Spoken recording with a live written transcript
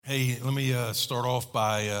Hey, let me start off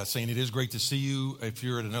by saying it is great to see you. If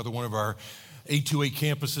you're at another one of our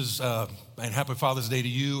 828 campuses, and happy Father's Day to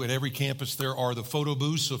you. At every campus, there are the photo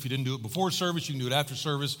booths. So if you didn't do it before service, you can do it after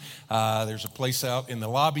service. There's a place out in the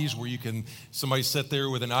lobbies where somebody sit there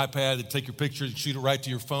with an iPad and take your picture and shoot it right to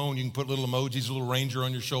your phone. You can put little emojis, a little ranger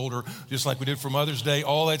on your shoulder, just like we did for Mother's Day.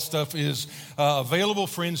 All that stuff is available.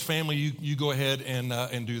 Friends, family, you go ahead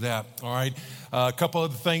and do that. All right. A couple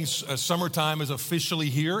other things. Summertime is officially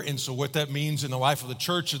here. And so what that means in the life of the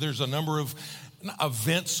church is there's a number of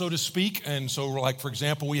events, so to speak. And so, like, for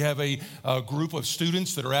example, we have a group of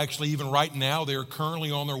students that are actually, even right now, they're currently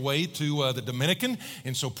on their way to the Dominican.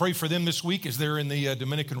 And so pray for them this week as they're in the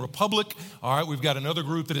Dominican Republic. All right, we've got another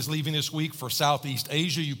group that is leaving this week for Southeast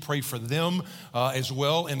Asia. You pray for them as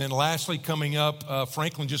well. And then lastly, coming up,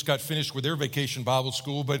 Franklin just got finished with their Vacation Bible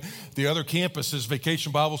School, but the other campuses,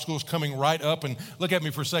 Vacation Bible School is coming right up. And look at me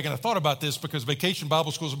for a second. I thought about this because Vacation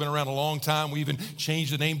Bible Schools have been around a long time. We even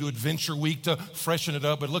changed the name to Adventure Week to freshen it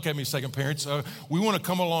up. But look at me a second, parents. We want to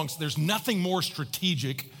come along. There's nothing more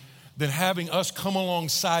strategic than having us come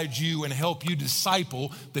alongside you and help you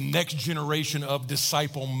disciple the next generation of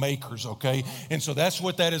disciple makers, okay? And so that's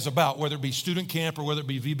what that is about, whether it be student camp or whether it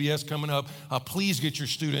be VBS coming up. Please get your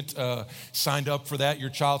student signed up for that, your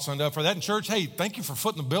child signed up for that. And church, hey, thank you for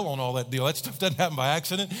footing the bill on all that deal. That stuff doesn't happen by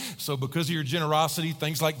accident. So because of your generosity,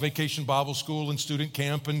 things like Vacation Bible School and student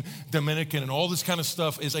camp and Dominican and all this kind of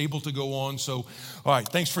stuff is able to go on. So, all right,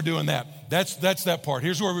 thanks for doing that. That's that part.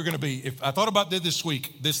 Here's where we're going to be. If I thought about this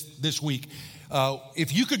week.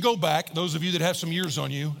 If you could go back, those of you that have some years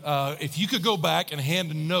on you, if you could go back and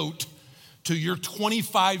hand a note to your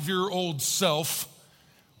 25-year-old self,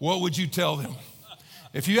 what would you tell them?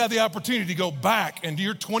 If you had the opportunity to go back and to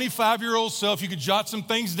your 25-year-old self, you could jot some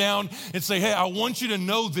things down and say, hey, I want you to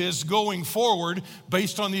know this going forward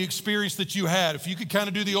based on the experience that you had. If you could kind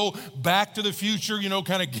of do the old Back to the Future,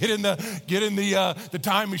 kind of get in the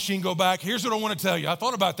time machine, go back. Here's what I want to tell you. I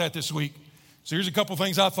thought about that this week. So here's a couple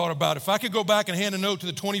things I thought about. If I could go back and hand a note to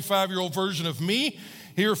the 25-year-old version of me,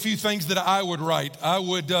 here are a few things that I would write. I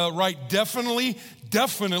would write definitely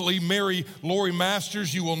marry Lori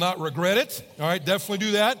Masters. You will not regret it. All right, definitely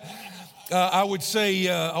do that. I would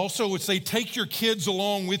say, take your kids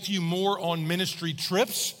along with you more on ministry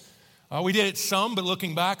trips. We did it some, but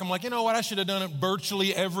looking back, I'm like, you know what? I should have done it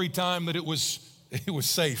virtually every time that it was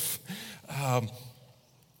safe.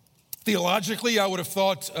 Theologically, I would have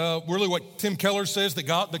thought really what Tim Keller says,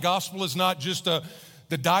 that the gospel is not just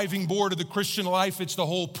the diving board of the Christian life, it's the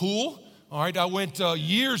whole pool. All right, I went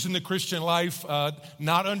years in the Christian life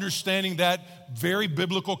not understanding that very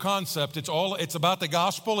biblical concept. It's about the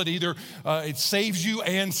gospel. It saves you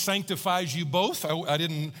and sanctifies you both. I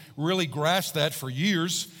didn't really grasp that for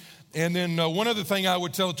years. And then one other thing I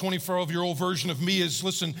would tell a 24-year-old version of me is,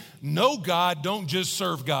 listen, know God, don't just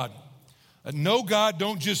serve God. Know God,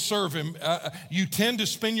 don't just serve Him. You tend to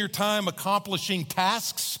spend your time accomplishing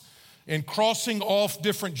tasks and crossing off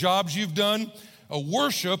different jobs you've done.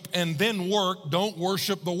 Worship and then work. Don't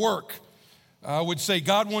worship the work. I would say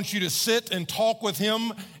God wants you to sit and talk with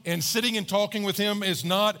Him, and sitting and talking with Him is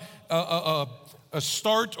not a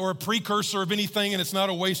start or a precursor of anything, and it's not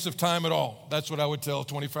a waste of time at all. That's what I would tell a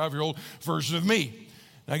 25-year-old version of me.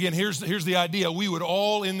 Again, here's the idea. We would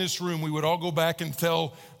all in this room, we would all go back and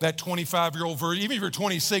tell that 25-year-old version. Even if you're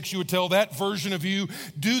 26, you would tell that version of you,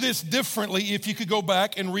 do this differently if you could go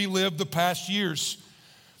back and relive the past years.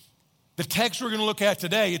 The text we're going to look at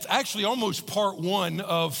today, it's actually almost part one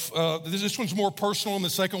of, this one's more personal and the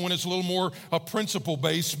second one is a little more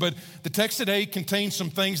principle-based, but the text today contains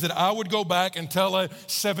some things that I would go back and tell a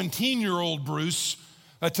 17-year-old Bruce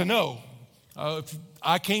to know.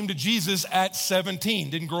 I came to Jesus at 17.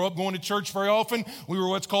 Didn't grow up going to church very often. We were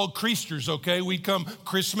what's called Creasters, okay? We'd come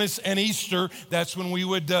Christmas and Easter. That's when we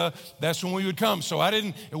would come. So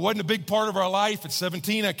it wasn't a big part of our life. At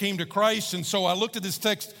 17, I came to Christ. And so I looked at this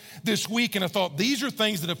text this week and I thought, these are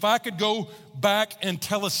things that if I could go back and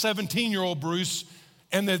tell a 17-year-old Bruce,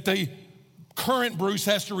 and that the current Bruce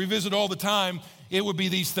has to revisit all the time, it would be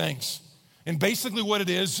these things. And basically what it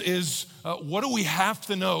is what do we have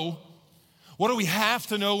to know? What do we have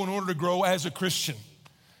to know in order to grow as a Christian?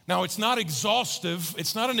 Now, it's not exhaustive.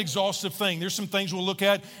 It's not an exhaustive thing. There's some things we'll look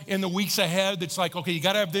at in the weeks ahead that's like, okay, you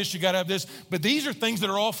got to have this, you got to have this. But these are things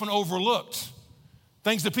that are often overlooked.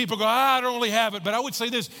 Things that people go, I don't really have it. But I would say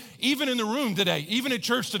this, even in the room today, even at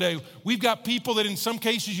church today, we've got people that in some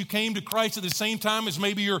cases you came to Christ at the same time as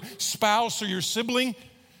maybe your spouse or your sibling.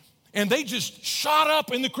 And they just shot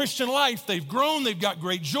up in the Christian life. They've grown. They've got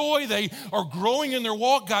great joy. They are growing in their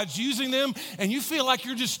walk. God's using them. And you feel like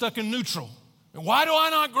you're just stuck in neutral. Why do I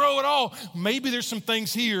not grow at all? Maybe there's some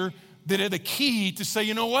things here that are the key to say,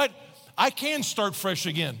 you know what? I can start fresh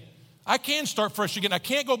again. I can start fresh again. I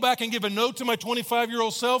can't go back and give a note to my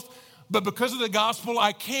 25-year-old self, but because of the gospel,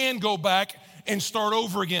 I can go back and start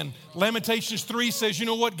over again. Lamentations 3 says, you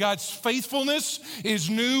know what? God's faithfulness is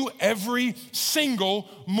new every single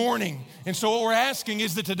morning. And so what we're asking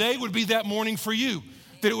is that today would be that morning for you.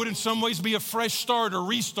 That it would in some ways be a fresh start or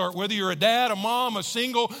restart, whether you're a dad, a mom, a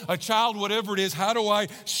single, a child, whatever it is. How do I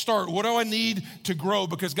start? What do I need to grow?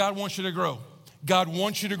 Because God wants you to grow. God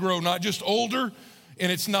wants you to grow, not just older,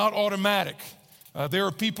 and it's not automatic. There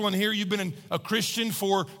are people in here, you've been a Christian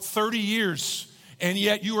for 30 years, and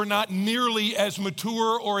yet you are not nearly as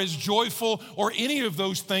mature or as joyful or any of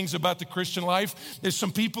those things about the Christian life as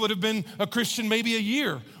some people that have been a Christian maybe a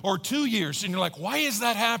year or 2 years. And you're like, why is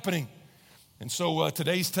that happening? And so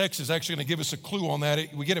today's text is actually going to give us a clue on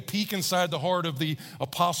that. We get a peek inside the heart of the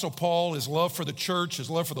Apostle Paul, his love for the church,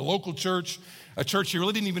 his love for the local church, a church he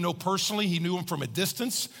really didn't even know personally. He knew them from a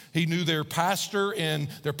distance. He knew their pastor, and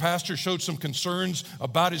their pastor showed some concerns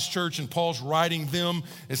about his church, and Paul's writing them.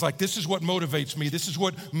 It's like, this is what motivates me. This is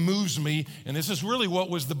what moves me. And this is really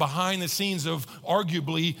what was the behind the scenes of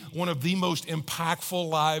arguably one of the most impactful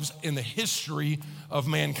lives in the history of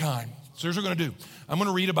mankind. So here's what we're going to do. I'm going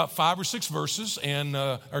to read about 5 or 6 verses, and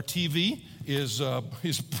our TV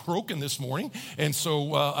is broken this morning. And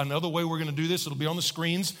so another way we're going to do this, it'll be on the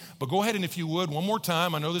screens. But go ahead and, if you would, one more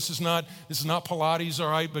time. I know this is not Pilates,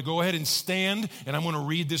 all right, but go ahead and stand, and I'm going to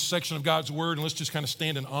read this section of God's word, and let's just kind of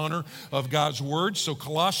stand in honor of God's word. So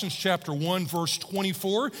Colossians chapter 1, verse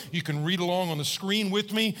 24. You can read along on the screen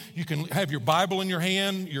with me. You can have your Bible in your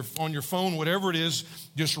hand, on your phone, whatever it is.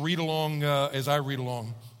 Just read along as I read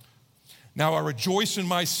along. Now I rejoice in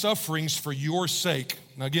my sufferings for your sake.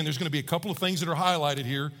 Now again, there's going to be a couple of things that are highlighted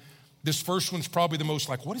here. This first one's probably the most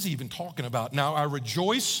like, what is he even talking about? Now I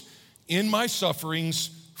rejoice in my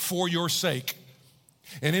sufferings for your sake.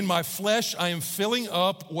 And in my flesh I am filling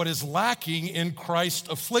up what is lacking in Christ's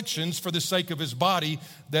afflictions for the sake of his body,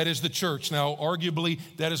 that is the church. Now arguably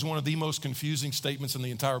that is one of the most confusing statements in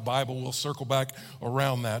the entire Bible. We'll circle back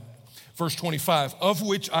around that. Verse 25, of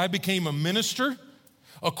which I became a minister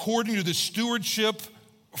according to the stewardship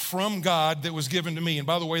from God that was given to me. And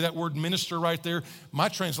by the way, that word minister right there, my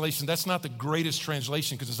translation, that's not the greatest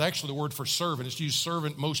translation because it's actually the word for servant. It's used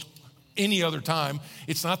servant most any other time.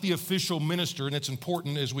 It's not the official minister, and it's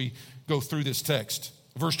important as we go through this text.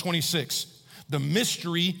 Verse 26, the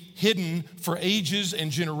mystery hidden for ages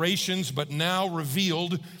and generations, but now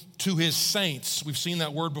revealed to his saints. We've seen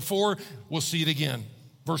that word before. We'll see it again.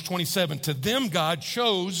 Verse 27, to them God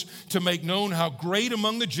chose to make known how great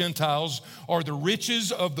among the Gentiles are the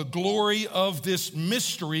riches of the glory of this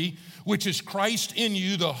mystery, which is Christ in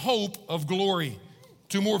you, the hope of glory.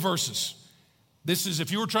 2 more verses. This is,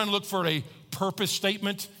 if you were trying to look for a purpose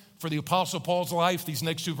statement for the Apostle Paul's life, these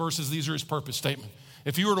next 2 verses, these are his purpose statement.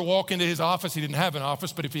 If you were to walk into his office, he didn't have an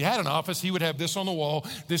office, but if he had an office, he would have this on the wall.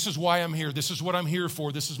 This is why I'm here. This is what I'm here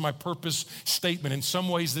for. This is my purpose statement. In some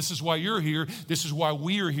ways, this is why you're here. This is why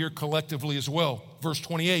we are here collectively as well. Verse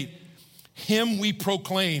 28, him we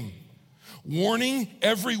proclaim, warning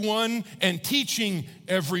everyone and teaching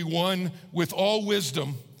everyone with all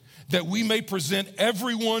wisdom, that we may present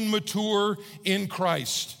everyone mature in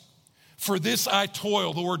Christ. For this I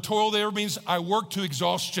toil. The word toil there means I work to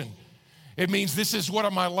exhaustion. It means this is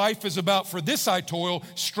what my life is about. For this I toil,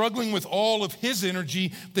 struggling with all of his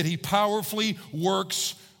energy that he powerfully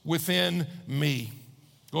works within me.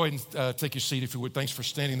 Go ahead and take your seat if you would. Thanks for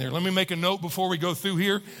standing there. Let me make a note before we go through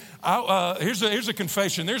here. Here's a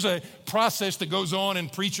confession. There's a process that goes on in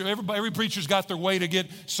preacher. Every preacher's got their way to get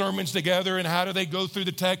sermons together and how do they go through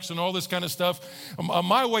the text and all this kind of stuff.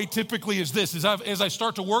 My way typically is this. As I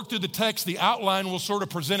start to work through the text, the outline will sort of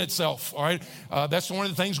present itself, all right? That's one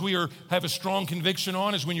of the things we have a strong conviction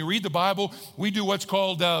on is when you read the Bible, we do what's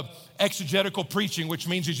called exegetical preaching, which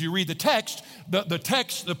means as you read the text,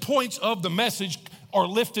 the points of the message are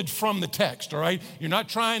lifted from the text, all right? You're not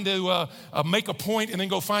trying to make a point and then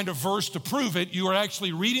go find a verse to prove it. You are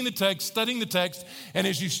actually reading the text, studying the text, and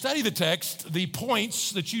as you study the text, the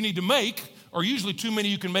points that you need to make are usually too many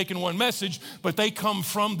you can make in one message, but they come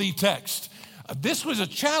from the text. This was a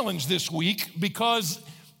challenge this week because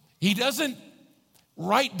he doesn't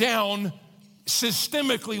write down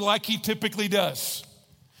systemically like he typically does.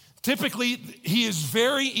 Typically, he is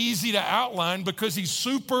very easy to outline because he's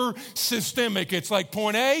super systemic. It's like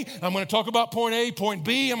point A, I'm going to talk about point A, point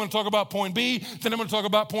B, I'm going to talk about point B, then I'm going to talk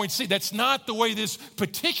about point C. That's not the way this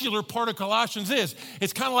particular part of Colossians is.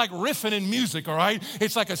 It's kind of like riffing in music, all right?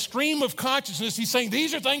 It's like a stream of consciousness. He's saying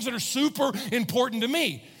these are things that are super important to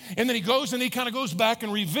me. And then he goes and he kind of goes back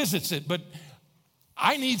and revisits it. But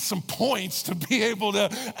I need some points to be able to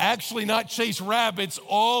actually not chase rabbits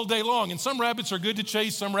all day long. And some rabbits are good to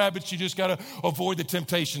chase. Some rabbits, you just got to avoid the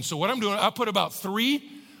temptation. So what I'm doing, I put about 3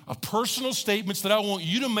 personal statements that I want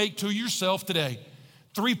you to make to yourself today.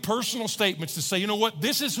 3 personal statements to say, you know what,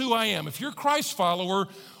 this is who I am. If you're a Christ follower,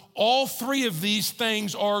 all 3 of these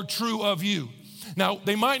things are true of you. Now,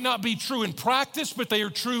 they might not be true in practice, but they are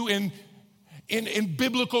true in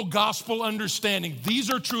biblical gospel understanding. These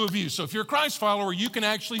are true of you. So if you're a Christ follower, you can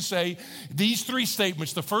actually say these 3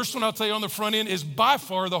 statements. The first one I'll tell you on the front end is by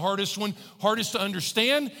far the hardest one, hardest to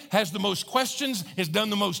understand, has the most questions, has done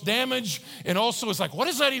the most damage, and also it's like, what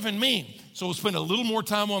does that even mean? So we'll spend a little more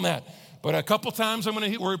time on that. But a couple times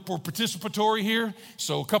we're participatory here.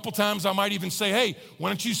 So a couple times I might even say, hey, why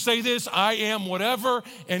don't you say this? I am whatever.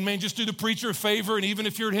 And man, just do the preacher a favor. And even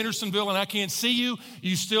if you're at Hendersonville and I can't see you,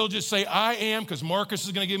 you still just say I am, because Marcus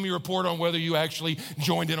is going to give me a report on whether you actually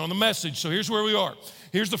joined in on the message. So here's where we are.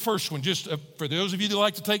 Here's the first one. Just for those of you that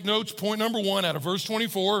like to take notes, point number 1 out of verse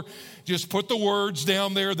 24, just put the words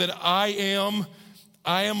down there that I am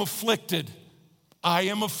afflicted. I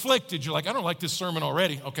am afflicted. You're like, I don't like this sermon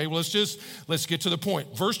already. Okay, well, let's get to the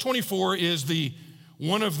point. Verse 24 is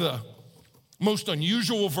one of the most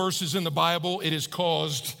unusual verses in the Bible. It has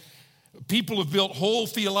caused, people have built whole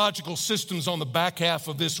theological systems on the back half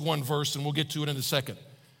of this one verse, and we'll get to it in a second.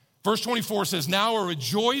 Verse 24 says, now I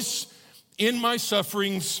rejoice in my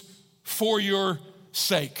sufferings for your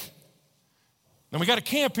sake. Now, we got to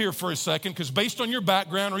camp here for a second, because based on your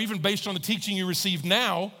background, or even based on the teaching you receive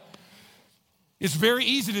now, it's very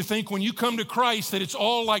easy to think when you come to Christ that it's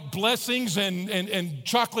all like blessings and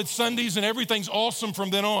chocolate sundaes and everything's awesome from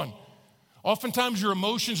then on. Oftentimes your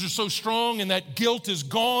emotions are so strong and that guilt is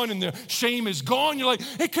gone and the shame is gone. You're like,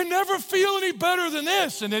 it can never feel any better than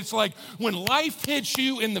this. And it's like when life hits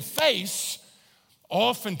you in the face,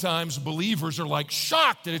 oftentimes believers are like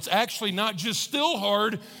shocked that it's actually not just still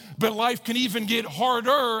hard, but life can even get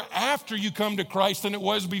harder after you come to Christ than it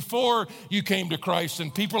was before you came to Christ.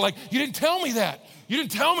 And people are like, you didn't tell me that. You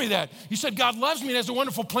didn't tell me that. You said God loves me and has a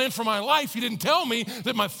wonderful plan for my life. You didn't tell me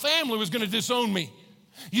that my family was going to disown me.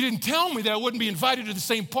 You didn't tell me that I wouldn't be invited to the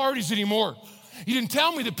same parties anymore. You didn't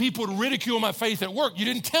tell me that people would ridicule my faith at work. You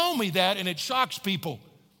didn't tell me that, and it shocks people.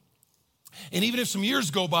 And even if some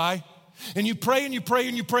years go by, and you pray and you pray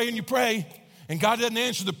and you pray and you pray, and God doesn't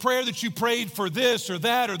answer the prayer that you prayed for this or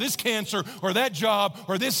that or this cancer or that job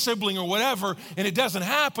or this sibling or whatever, and it doesn't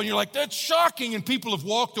happen, you're like, that's shocking, and people have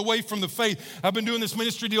walked away from the faith. I've been doing this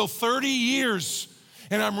ministry deal 30 years,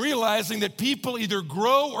 and I'm realizing that people either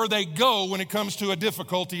grow or they go when it comes to a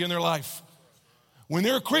difficulty in their life. When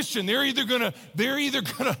they're a Christian, they're just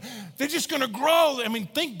gonna grow. I mean,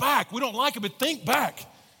 think back. We don't like it, but think back.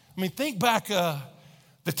 Think back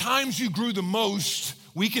the times you grew the most.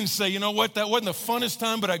 We can say, you know what, that wasn't the funnest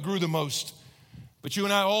time, but I grew the most. But you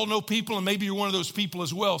and I all know people, and maybe you're one of those people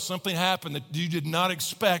as well. Something happened that you did not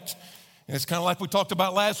expect. And it's kind of like we talked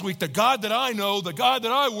about last week. The God that I know, the God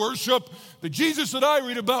that I worship, the Jesus that I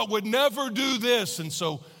read about would never do this. And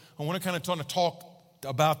so I want to kind of talk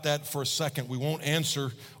about that for a second. We won't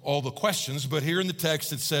answer all the questions, but here in the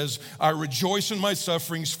text it says, I rejoice in my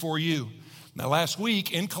sufferings for you. Now, last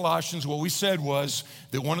week in Colossians, what we said was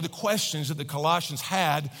that one of the questions that the Colossians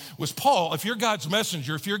had was, Paul, if you're God's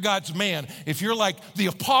messenger, if you're God's man, if you're like the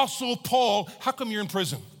Apostle Paul, how come you're in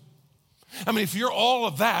prison? I mean, if you're all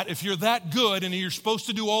of that, if you're that good and you're supposed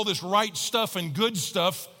to do all this right stuff and good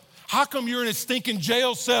stuff, how come you're in a stinking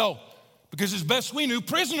jail cell? Because as best we knew,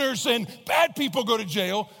 prisoners and bad people go to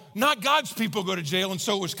jail, not God's people go to jail. And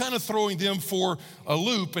so it was kind of throwing them for a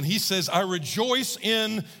loop. And he says, I rejoice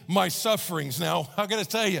in my sufferings. Now, I got to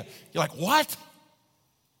tell you, you're like, what?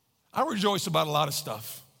 I rejoice about a lot of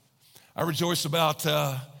stuff. I rejoice about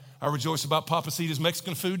Papacita's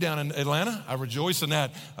Mexican food down in Atlanta. I rejoice in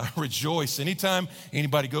that. I rejoice. Anytime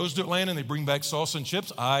anybody goes to Atlanta and they bring back salsa and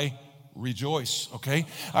chips, I rejoice, okay?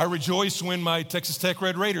 I rejoice when my Texas Tech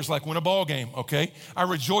Red Raiders win a ball game, okay? I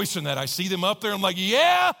rejoice in that. I see them up there. I'm like,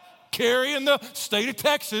 yeah, carrying the state of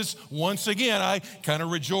Texas. Once again, I kind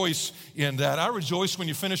of rejoice in that. I rejoice when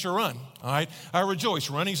you finish a run, all right? I rejoice.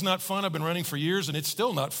 Running's not fun. I've been running for years, and it's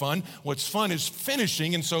still not fun. What's fun is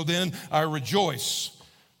finishing, and so then I rejoice.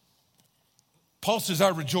 Paul says, I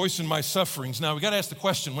rejoice in my sufferings. Now, we got to ask the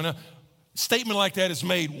question, when a statement like that is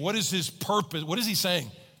made, what is his purpose? What is he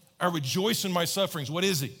saying? I rejoice in my sufferings. What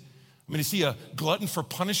is he? I mean, is he a glutton for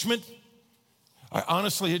punishment? I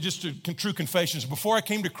honestly, just true confessions, before I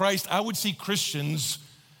came to Christ, I would see Christians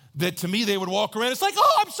that to me, they would walk around. It's like,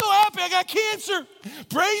 oh, I'm so happy I got cancer.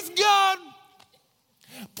 Praise God.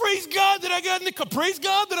 Praise God that I got in the car. Praise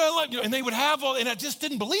God that I like, and they would have all, and I just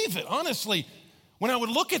didn't believe it, honestly. When I would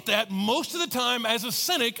look at that, most of the time as a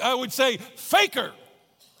cynic, I would say, faker,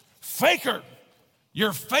 faker.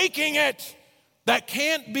 You're faking it. That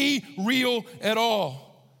can't be real at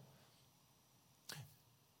all.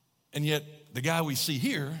 And yet, the guy we see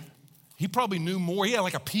here, he probably knew more. He had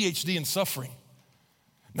like a PhD in suffering.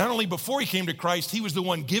 Not only before he came to Christ, he was the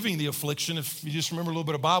one giving the affliction. If you just remember a little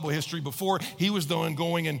bit of Bible history, before he was the one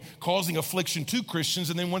going and causing affliction to Christians.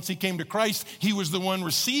 And then once he came to Christ, he was the one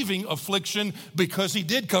receiving affliction because he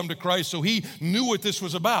did come to Christ. So he knew what this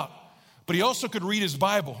was about. But he also could read his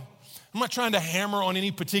Bible. I'm not trying to hammer on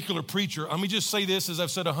any particular preacher. Let me just say this, as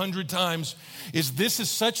I've said 100 times, this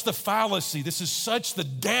is such the fallacy. This is such the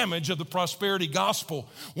damage of the prosperity gospel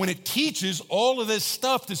when it teaches all of this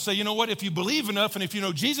stuff to say, you know what, if you believe enough and if you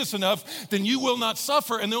know Jesus enough, then you will not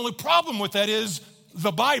suffer. And the only problem with that is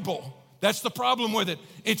the Bible. That's the problem with it.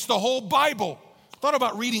 It's the whole Bible. I thought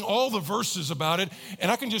about reading all the verses about it,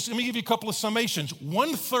 and let me give you a couple of summations.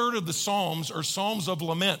 1/3 of the Psalms are Psalms of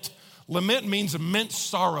lament. Lament means immense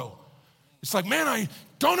sorrow. It's like, man, I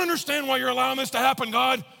don't understand why you're allowing this to happen,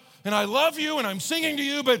 God. And I love you and I'm singing to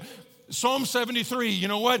you, but Psalm 73, you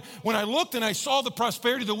know what? When I looked and I saw the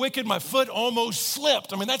prosperity of the wicked, my foot almost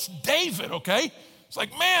slipped. I mean, that's David, okay? It's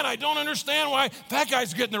like, man, I don't understand why that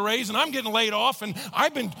guy's getting a raise and I'm getting laid off and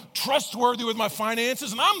I've been trustworthy with my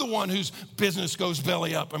finances and I'm the one whose business goes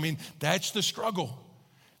belly up. I mean, that's the struggle.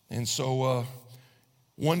 And so,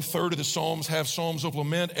 1/3 of the Psalms have Psalms of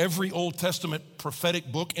lament. Every Old Testament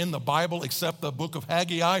prophetic book in the Bible, except the book of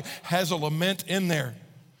Haggai, has a lament in there.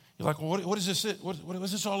 You're like, well, what is this? What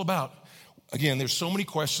is this all about? Again, there's so many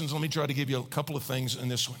questions. Let me try to give you a couple of things in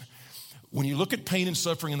this one. When you look at pain and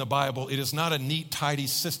suffering in the Bible, it is not a neat, tidy,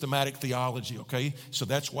 systematic theology, okay? So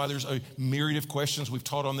that's why there's a myriad of questions. We've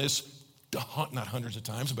taught on this, not hundreds of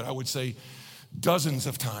times, but I would say dozens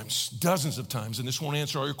of times. And this won't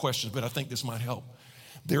answer all your questions, but I think this might help.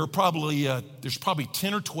 There's probably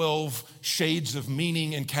 10 or 12 shades of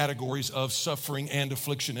meaning and categories of suffering and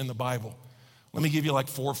affliction in the Bible. Let me give you like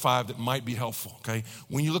 4 or 5 that might be helpful, okay?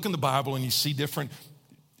 When you look in the Bible and you see different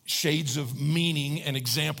shades of meaning and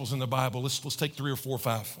examples in the Bible, let's take 3 or 4 or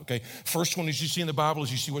 5, okay? First one is you see in the Bible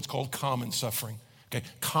is you see what's called common suffering. Okay,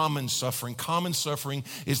 common suffering. Common suffering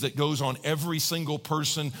is that goes on every single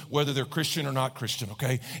person, whether they're Christian or not Christian,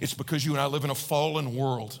 okay? It's because you and I live in a fallen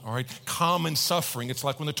world, all right? Common suffering. It's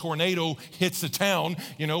like when the tornado hits the town,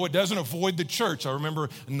 you know, it doesn't avoid the church. I remember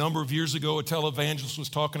a number of years ago, a televangelist was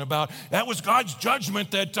talking about, that was God's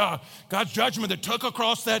judgment that took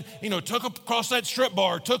across that strip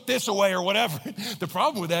bar, took this away or whatever. The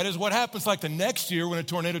problem with that is what happens like the next year when a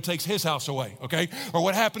tornado takes his house away, okay? Or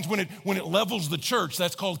what happens when it levels the church.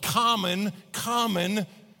 That's called common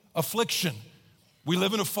affliction. We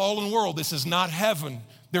live in a fallen world. This is not heaven.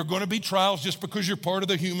 There are going to be trials just because you're part of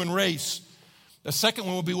the human race. The second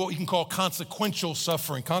one will be what we can call consequential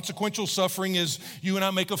suffering. Consequential suffering is you and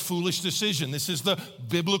I make a foolish decision. This is the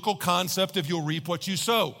biblical concept of you'll reap what you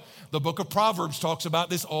sow. The book of Proverbs talks about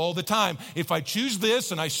this all the time. If I choose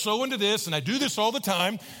this and I sow into this and I do this all the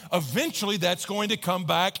time, eventually that's going to come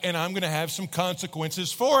back and I'm going to have some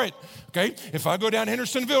consequences for it, okay? If I go down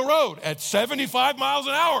Hendersonville Road at 75 miles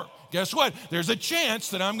an hour, guess what? There's a chance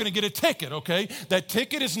that I'm going to get a ticket, okay? That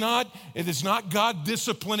ticket is not God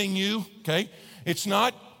disciplining you, okay? It's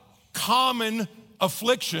not common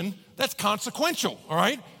affliction. That's consequential, all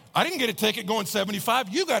right? I didn't get a ticket going 75.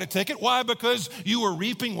 You got a ticket. Why? Because you were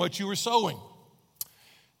reaping what you were sowing.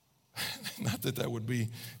 Not that would be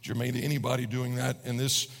germane to anybody doing that in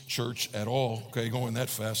this church at all, okay, going that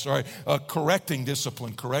fast. All right, correcting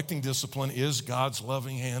discipline. Correcting discipline is God's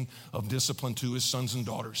loving hand of discipline to his sons and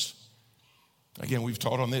daughters. Again, we've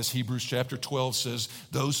taught on this. Hebrews chapter 12 says,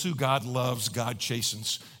 those who God loves, God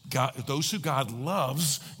chastens. Those who God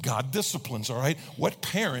loves, God disciplines, all right? What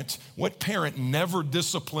parent never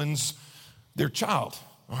disciplines their child,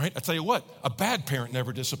 all right? I tell you what, a bad parent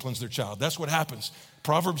never disciplines their child. That's what happens.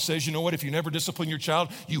 Proverbs says, you know what, if you never discipline your child,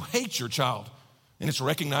 you hate your child. And it's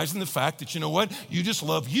recognizing the fact that, you know what, you just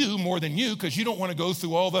love you more than you because you don't want to go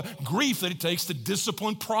through all the grief that it takes to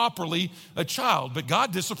discipline properly a child. But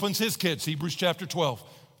God disciplines his kids, Hebrews chapter 12,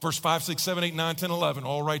 verse 5, 6, 7, 8, 9, 10, 11,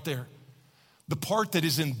 all right there. The part that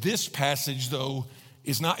is in this passage, though,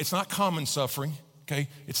 it's not common suffering, okay?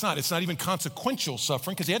 It's not even consequential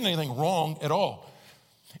suffering because he hadn't done anything wrong at all.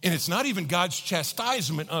 And it's not even God's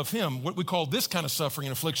chastisement of him. What we call this kind of suffering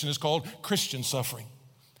and affliction is called Christian suffering.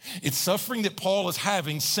 It's suffering that Paul is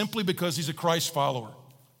having simply because he's a Christ follower.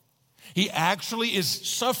 He actually is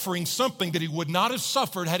suffering something that he would not have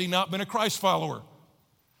suffered had he not been a Christ follower.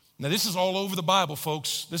 Now, this is all over the Bible,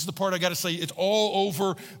 folks. This is the part I got to say. It's all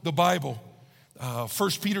over the Bible. 1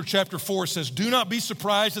 Peter chapter 4 says, do not be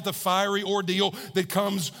surprised at the fiery ordeal that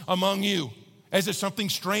comes among you, as if something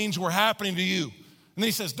strange were happening to you. And then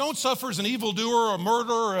he says, don't suffer as an evildoer or a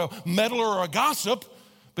murderer or a meddler or a gossip.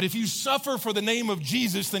 But if you suffer for the name of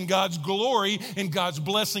Jesus, then God's glory and God's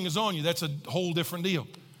blessing is on you. That's a whole different deal.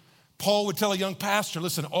 Paul would tell a young pastor,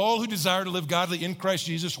 listen, all who desire to live godly in Christ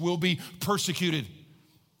Jesus will be persecuted.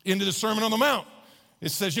 Into the Sermon on the Mount, it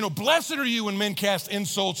says, blessed are you when men cast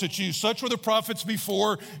insults at you. Such were the prophets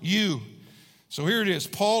before you. So here it is.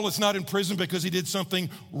 Paul is not in prison because he did something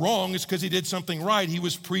wrong. It's because he did something right. He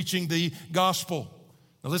was preaching the gospel.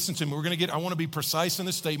 Now listen to me. I want to be precise in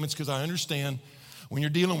the statements because I understand when you're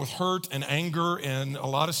dealing with hurt and anger and a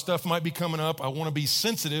lot of stuff might be coming up, I want to be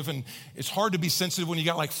sensitive. And it's hard to be sensitive when you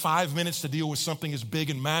got like 5 minutes to deal with something as big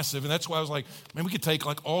and massive. And that's why I was like, man, we could take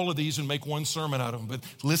like all of these and make one sermon out of them. But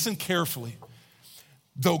listen carefully.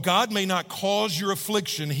 Though God may not cause your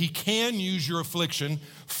affliction, he can use your affliction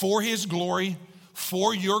for his glory,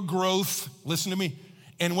 for your growth. Listen to me.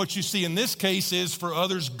 And what you see in this case is for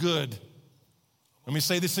others' good. Let me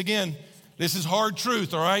say this again. This is hard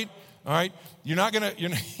truth, all right? All right? You're not gonna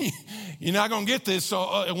get this. So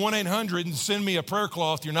at 1-800 and send me a prayer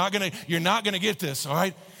cloth. You're not gonna get this. All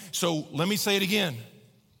right. So let me say it again.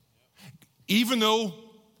 Even though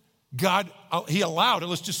God, he allowed it.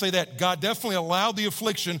 Let's just say that God definitely allowed the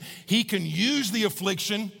affliction. He can use the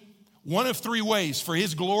affliction one of 3 ways: for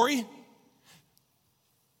his glory,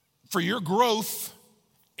 for your growth.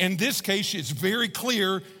 In this case, it's very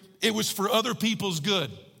clear it was for other people's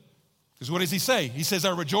good. Because what does he say? He says,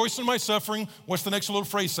 I rejoice in my suffering. What's the next little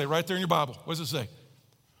phrase say right there in your Bible? What does it say?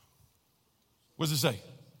 What does it say?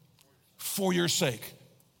 For your sake.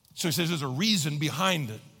 So he says there's a reason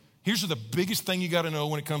behind it. Here's the biggest thing you got to know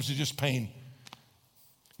when it comes to just pain.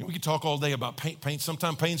 We could talk all day about pain.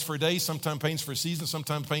 Sometimes pain's for a day, sometimes pain's for a season,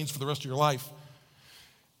 sometimes pain's for the rest of your life.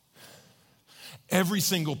 Every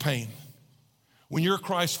single pain. When you're a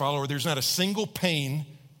Christ follower, there's not a single pain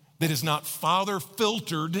that is not Father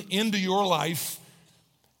filtered into your life.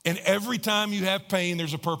 And every time you have pain,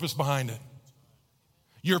 there's a purpose behind it.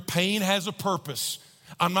 Your pain has a purpose.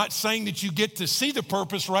 I'm not saying that you get to see the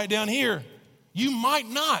purpose right down here. You might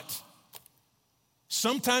not.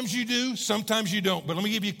 Sometimes you do, sometimes you don't. But let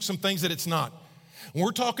me give you some things that it's not. When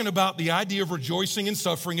we're talking about the idea of rejoicing in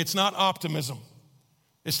suffering, it's not optimism.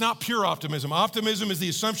 It's not pure optimism. Optimism is the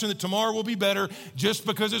assumption that tomorrow will be better just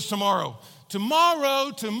because it's tomorrow.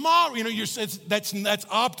 Tomorrow, that's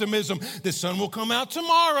optimism. The sun will come out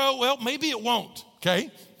tomorrow. Well, maybe it won't,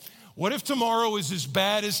 okay? What if tomorrow is as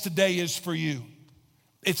bad as today is for you?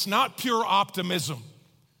 It's not pure optimism.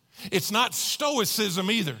 It's not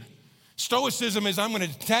stoicism either. Stoicism is I'm going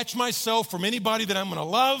to detach myself from anybody that I'm going to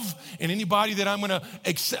love and anybody that I'm going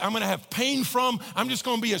to have pain from. I'm just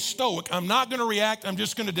going to be a stoic. I'm not going to react. I'm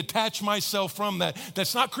just going to detach myself from that.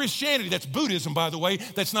 That's not Christianity. That's Buddhism, by the way.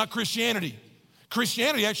 That's not Christianity.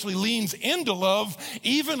 Christianity actually leans into love,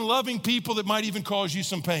 even loving people that might even cause you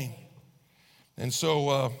some pain. And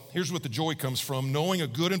so here's what the joy comes from. Knowing a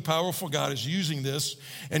good and powerful God is using this,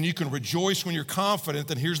 and you can rejoice when you're confident.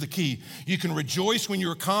 And here's the key. You can rejoice when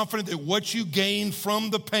you're confident that what you gain from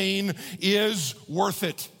the pain is worth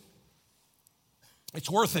it. It's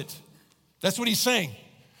worth it. That's what he's saying.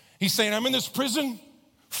 He's saying, I'm in this prison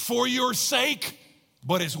for your sake,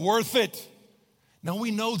 but it's worth it. Now, we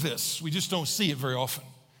know this. We just don't see it very often.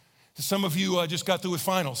 Some of you just got through with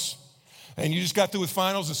finals. And you just got through with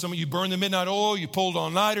finals, and some of you burned the midnight oil, you pulled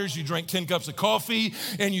all-nighters, you drank 10 cups of coffee,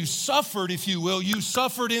 and you suffered, if you will. You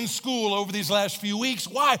suffered in school over these last few weeks.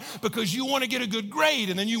 Why? Because you want to get a good grade,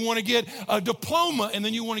 and then you want to get a diploma, and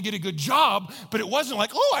then you want to get a good job. But it wasn't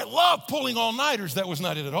like, oh, I love pulling all-nighters. That was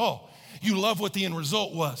not it at all. You love what the end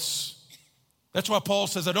result was. That's why Paul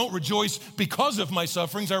says, I don't rejoice because of my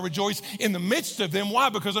sufferings. I rejoice in the midst of them. Why?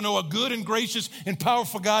 Because I know a good and gracious and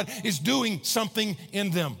powerful God is doing something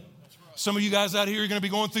in them. Some of you guys out here are going to be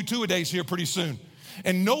going through two-a-days here pretty soon.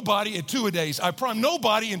 And nobody at two-a-days, I promise,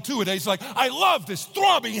 nobody in two-a-days is like, I love this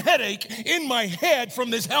throbbing headache in my head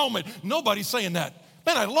from this helmet. Nobody's saying that.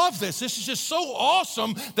 Man, I love this. This is just so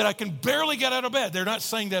awesome that I can barely get out of bed. They're not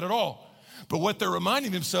saying that at all. But what they're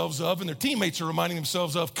reminding themselves of, and their teammates are reminding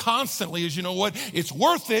themselves of constantly is, you know what? It's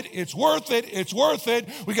worth it. It's worth it. It's worth it.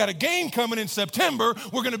 We got a game coming in September.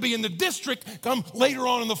 We're going to be in the district come later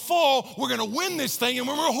on in the fall. We're going to win this thing. And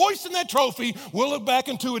when we're hoisting that trophy, we'll look back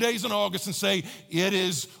in 2 days in August and say, it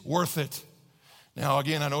is worth it. Now,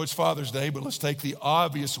 again, I know it's Father's Day, but let's take the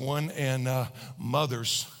obvious one and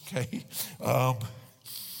mothers, okay?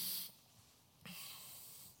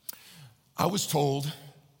 I was told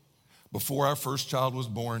before our first child was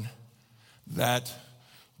born, that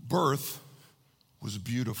birth was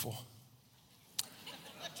beautiful.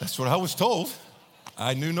 That's what I was told.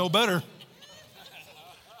 I knew no better.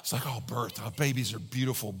 It's like, oh, birth, babies are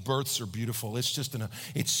beautiful, births are beautiful. It's just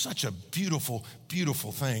it's such a beautiful,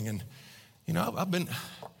 beautiful thing. And, you know,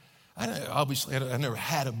 I never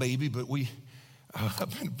had a baby, but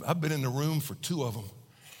I've been in the room for 2 of them.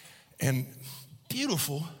 And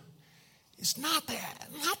beautiful is not the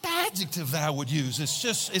adjective that I would use.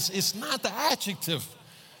 It's not the adjective.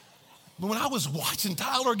 But when I was watching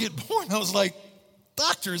Tyler get born, I was like,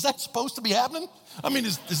 doctor, is that supposed to be happening? I mean,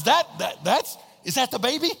 is that the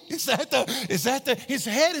baby? Is that his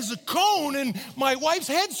head is a cone and my wife's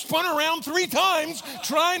head spun around 3 times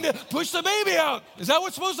trying to push the baby out. Is that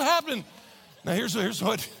what's supposed to happen? Now here's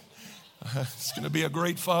what, it's going to be a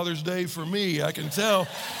great Father's Day for me, I can tell.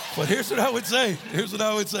 But here's what I would say.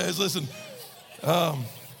 Is listen, I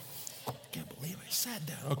can't believe I said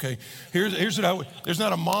that. Okay, here's what there's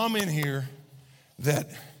not a mom in here that,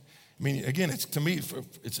 I mean, again, to me,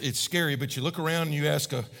 it's scary, but you look around and you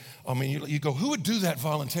ask, you go, who would do that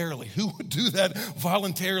voluntarily? Who would do that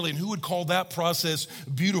voluntarily? And who would call that process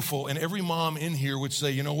beautiful? And every mom in here would say,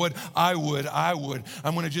 you know what? I would.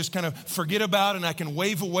 I'm going to just kind of forget about it, and I can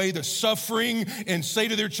wave away the suffering and say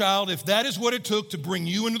to their child, if that is what it took to bring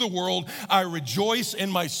you into the world, I rejoice in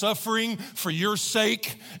my suffering for your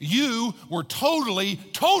sake. You were totally,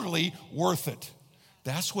 totally worth it.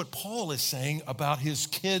 That's what Paul is saying about his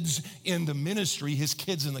kids in the ministry, his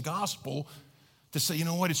kids in the gospel, to say, you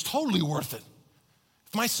know what, it's totally worth it.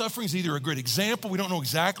 If my suffering is either a great example, we don't know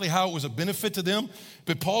exactly how it was a benefit to them,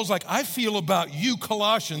 but Paul's like, I feel about you,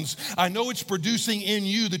 Colossians, I know it's producing in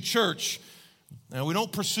you, the church. Now, we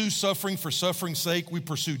don't pursue suffering for suffering's sake, we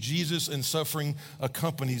pursue Jesus, and suffering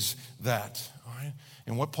accompanies that.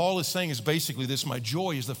 And what Paul is saying is basically this: my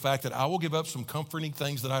joy is the fact that I will give up some comforting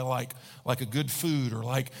things that I like a good food or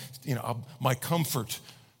my comfort.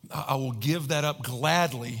 I will give that up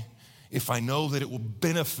gladly if I know that it will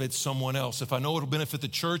benefit someone else, if I know it will benefit the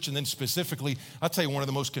church. And then specifically, I'll tell you one of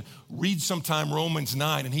the most, read sometime Romans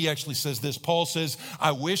 9, and he actually says this. Paul says,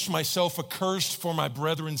 I wish myself accursed for my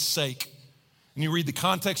brethren's sake. And you read the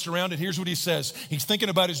context around it, here's what he says. He's thinking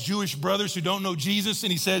about his Jewish brothers who don't know Jesus,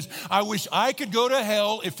 and he says, I wish I could go to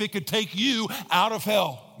hell if it could take you out of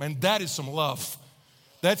hell. Man, that is some love.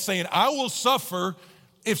 That's saying, I will suffer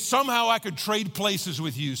if somehow I could trade places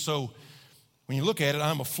with you. So when you look at it,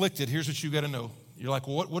 I'm afflicted. Here's what you got to know. You're like,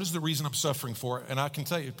 well, what is the reason I'm suffering for? And I can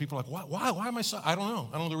tell you, people are like, why am I suffering? I don't know.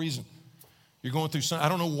 I don't know the reason. You're going through something. I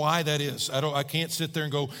don't know why that is. I can't sit there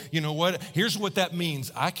and go, you know what? Here's what that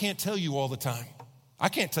means. I can't tell you all the time. I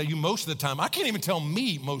can't tell you most of the time. I can't even tell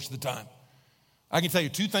me most of the time. I can tell you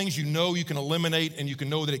 2 things you know you can eliminate and you can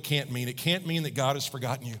know that it can't mean. It can't mean that God has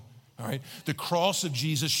forgotten you. All right. The cross of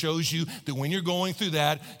Jesus shows you that when you're going through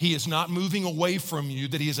that, he is not moving away from you,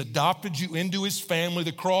 that he has adopted you into his family.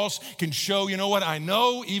 The cross can show, you know what? I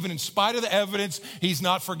know even in spite of the evidence, he's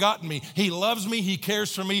not forgotten me. He loves me. He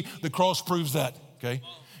cares for me. The cross proves that. Okay.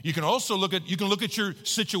 You can also look at your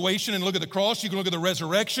situation and look at the cross. You can look at the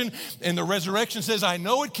resurrection, and the resurrection says, I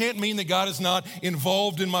know it can't mean that God is not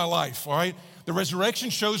involved in my life. All right. The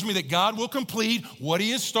resurrection shows me that God will complete what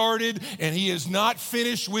he has started, and he is not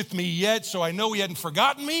finished with me yet. So I know he hadn't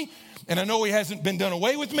forgotten me, and I know he hasn't been done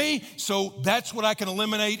away with me. So that's what I can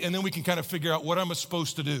eliminate, and then we can kind of figure out what I'm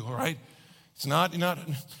supposed to do, all right? It's not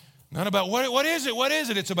about what is it? What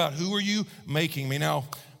is it? It's about who are you making me. Now,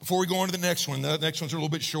 before we go on to the next one, the next one's a little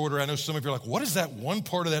bit shorter. I know some of you are like, what does that one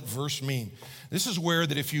part of that verse mean? This is where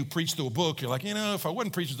that if you preach through a book, you're like, if I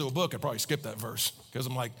wasn't preaching through a book, I'd probably skip that verse, because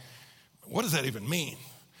I'm like, what does that even mean?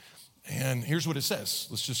 And here's what it says.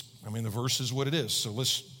 The verse is what it is. So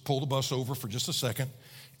let's pull the bus over for just a second,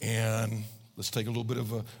 and let's take a little bit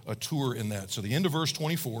of a tour in that. So the end of verse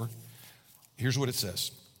 24, here's what it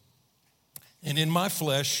says. And in my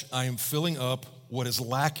flesh, I am filling up what is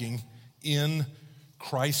lacking in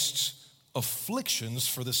Christ's afflictions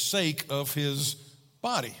for the sake of his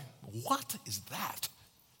body. What is that?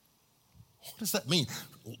 What does that mean?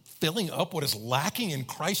 Filling up what is lacking in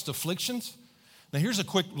Christ's afflictions? Now, here's a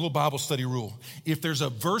quick little Bible study rule. If there's a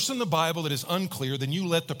verse in the Bible that is unclear, then you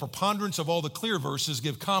let the preponderance of all the clear verses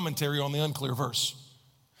give commentary on the unclear verse.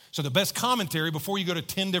 So the best commentary, before you go to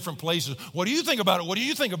 10 different places, what do you think about it? What do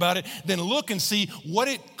you think about it? Then look and see what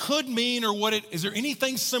it could mean, or is there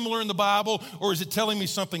anything similar in the Bible, or is it telling me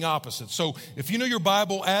something opposite? So if you know your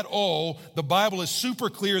Bible at all, the Bible is super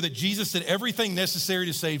clear that Jesus did everything necessary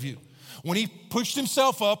to save you. When he pushed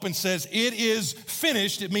himself up and says, it is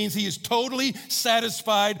finished, it means he is totally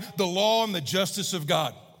satisfied the law and the justice of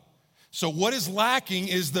God. So what is lacking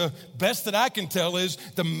is, the best that I can tell, is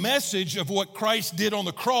the message of what Christ did on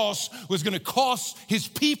the cross was going to cost his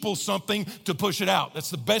people something to push it out. That's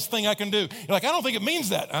the best thing I can do. You're like, I don't think it means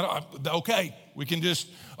that. Okay, we can just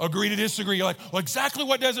agree to disagree. You're like, well, exactly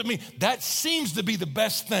what does it mean? That seems to be the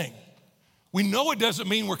best thing. We know it doesn't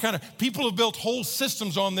mean people have built whole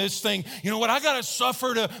systems on this thing. You know what? I got to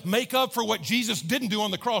suffer to make up for what Jesus didn't do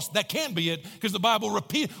on the cross. That can't be it, because the Bible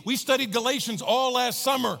we studied Galatians all that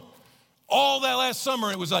last summer,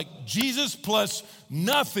 and it was like Jesus plus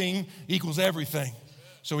nothing equals everything.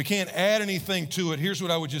 So we can't add anything to it. Here's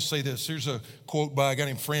what I would just say this. Here's a quote by a guy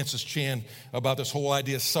named Francis Chan about this whole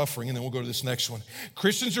idea of suffering, and then we'll go to this next one.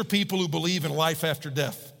 Christians are people who believe in life after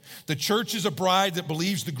death. The church is a bride that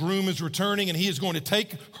believes the groom is returning and he is going to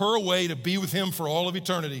take her away to be with him for all of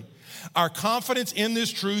eternity. Our confidence in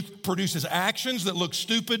this truth produces actions that look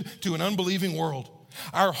stupid to an unbelieving world.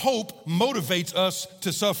 Our hope motivates us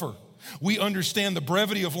to suffer. We understand the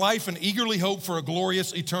brevity of life and eagerly hope for a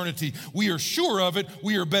glorious eternity. We are sure of it.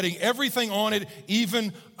 We are betting everything on it,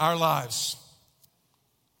 even our lives.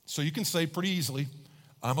 So you can say pretty easily,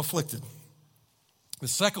 I'm afflicted. The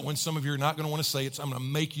second one, some of you are not going to want to say it, so I'm going to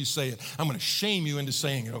make you say it. I'm going to shame you into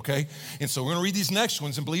saying it, okay? And so we're going to read these next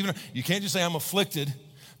ones, and believe it or not, you can't just say I'm afflicted.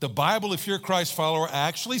 The Bible, if you're a Christ follower,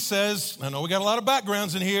 actually says, I know we got a lot of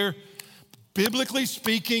backgrounds in here, biblically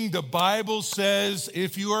speaking, the Bible says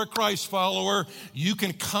if you are a Christ follower, you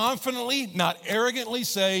can confidently, not arrogantly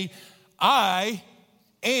say, I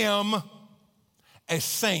am a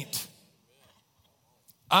saint.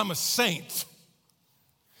 I'm a saint.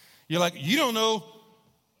 You're like, you don't know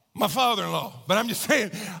my father-in-law, but I'm just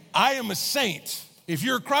saying, I am a saint. If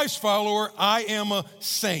you're a Christ follower, I am a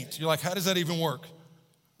saint. You're like, how does that even work?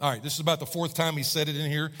 All right, this is about the fourth time he said it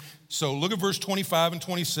in here. So look at verse 25 and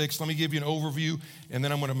 26. Let me give you an overview, and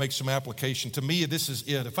then I'm going to make some application. To me, this is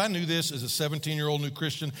it. If I knew this as a 17-year-old new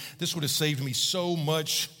Christian, this would have saved me so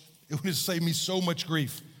much. It would have saved me so much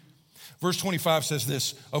grief. Verse 25 says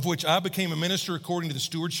this, of which I became a minister according to the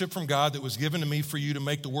stewardship from God that was given to me for you to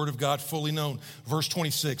make the word of God fully known. Verse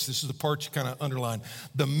 26, this is the part you kind of underline.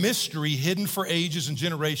 The mystery hidden for ages and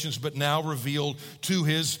generations, but now revealed to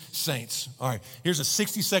his saints. All right, here's a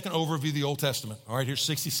 60-second overview of the Old Testament. All right, here's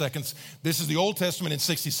 60 seconds. This is the Old Testament in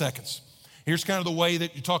 60 seconds. Here's kind of the way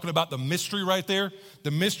that you're talking about the mystery right there. The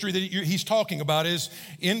mystery that he's talking about is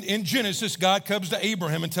in Genesis, God comes to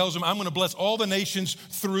Abraham and tells him, I'm going to bless all the nations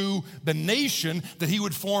through the nation that he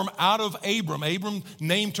would form out of Abram. Abram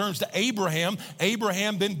name turns to Abraham.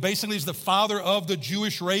 Abraham then basically is the father of the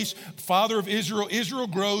Jewish race, father of Israel. Israel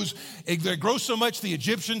grows. It grows so much the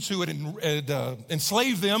Egyptians who had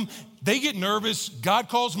enslaved them, they get nervous. God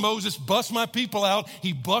calls Moses, bust my people out.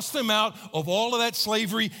 He busts them out of all of that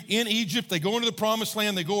slavery in Egypt. They go into the promised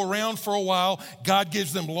land. They go around for a while. God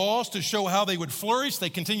gives them laws to show how they would flourish. They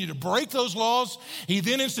continue to break those laws. He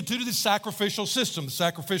then instituted the sacrificial system. The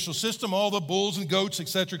sacrificial system, all the bulls and goats, et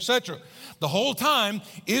cetera, et cetera. The whole time,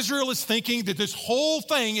 Israel is thinking that this whole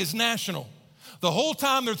thing is national. The whole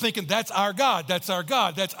time they're thinking, that's our God, that's our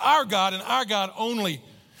God, that's our God and our God only.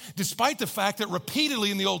 Despite the fact that repeatedly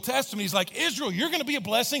in the Old Testament, he's like, Israel, you're going to be a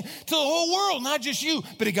blessing to the whole world, not just you.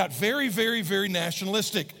 But it got very, very, very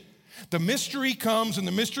nationalistic. The mystery comes, and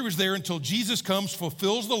the mystery was there until Jesus comes,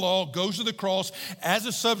 fulfills the law, goes to the cross as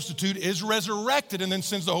a substitute, is resurrected, and then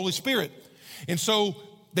sends the Holy Spirit. And so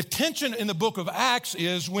the tension in the book of Acts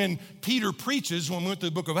is when Peter preaches, when we went to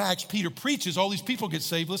the book of Acts, Peter preaches, all these people get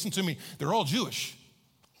saved. Listen to me, they're all Jewish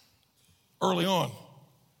early on.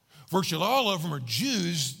 Virtually all of them are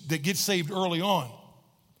Jews that get saved early on.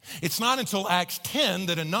 It's not until Acts 10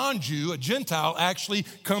 that a non-Jew, a Gentile, actually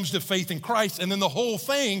comes to faith in Christ, and then the whole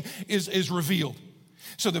thing is revealed.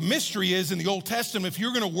 So the mystery is, in the Old Testament, if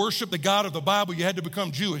you're going to worship the God of the Bible, you had to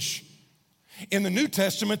become Jewish. In the New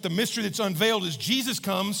Testament, the mystery that's unveiled is Jesus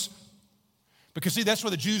comes, because see, that's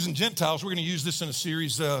where the Jews and Gentiles, we're going to use this in a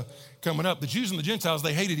series coming up. The Jews and the Gentiles,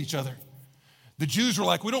 they hated each other. The Jews were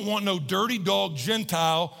like, we don't want no dirty dog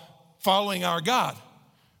Gentile following our God.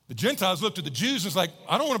 The Gentiles looked at the Jews and was like,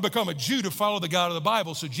 I don't want to become a Jew to follow the God of the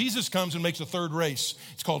Bible. So Jesus comes and makes a third race.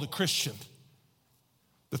 It's called a Christian.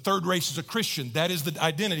 The third race is a Christian. That is the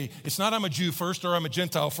identity. It's not I'm a Jew first, or I'm a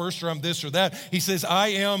Gentile first, or I'm this or that. He says,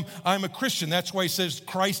 I'm a Christian. That's why he says,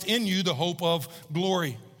 Christ in you, the hope of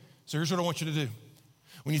glory. So here's what I want you to do.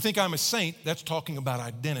 When you think I'm a saint, that's talking about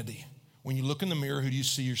identity. When you look in the mirror, who do you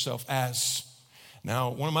see yourself as?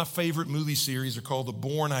 Now, one of my favorite movie series are called The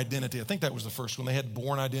Bourne Identity. I think that was the first one. They had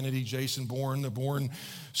Bourne Identity, Jason Bourne, the Bourne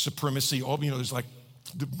Supremacy. All, there's like,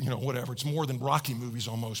 whatever. It's more than Rocky movies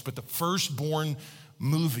almost. But the first Bourne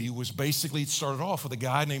movie was basically, it started off with a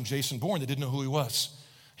guy named Jason Bourne that didn't know who he was.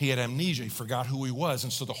 He had amnesia. He forgot who he was.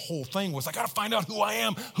 And so the whole thing was, I got to find out who I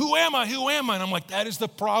am. Who am I? Who am I? And I'm like, that is the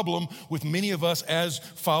problem with many of us as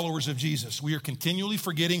followers of Jesus. We are continually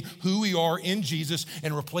forgetting who we are in Jesus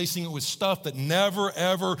and replacing it with stuff that never,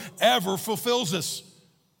 ever, ever fulfills us.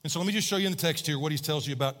 And so let me just show you in the text here what he tells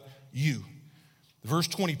you about you. Verse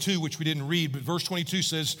 22, which we didn't read, but verse 22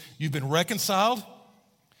 says, you've been reconciled.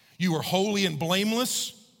 You are holy and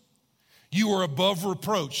blameless. You are above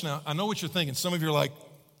reproach. Now, I know what you're thinking. Some of you are like,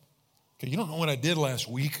 okay, you don't know what I did last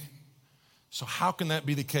week. So how can that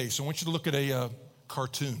be the case? I want you to look at a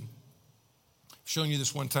cartoon. I've shown you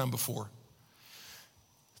this one time before.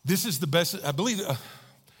 This is the best, I believe,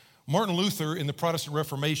 Martin Luther in the Protestant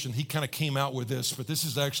Reformation, he kind of came out with this, but this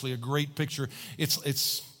is actually a great picture.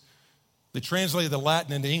 They translated the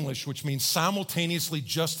Latin into English, which means simultaneously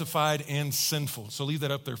justified and sinful. So leave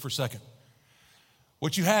that up there for a second.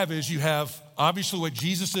 What you have is obviously what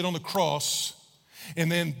Jesus did on the cross,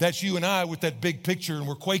 and then that's you and I with that big picture, and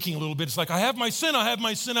we're quaking a little bit. It's like, I have my sin, I have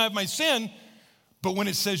my sin, I have my sin. But when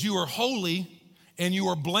it says you are holy and you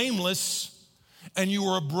are blameless and you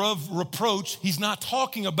are above reproach, he's not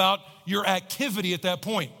talking about your activity at that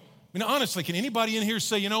point. I mean, honestly, can anybody in here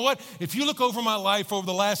say, you know what? If you look over my life over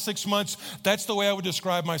the last 6 months, that's the way I would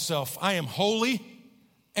describe myself. I am holy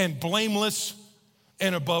and blameless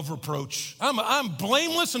and above reproach. I'm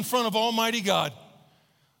blameless in front of Almighty God.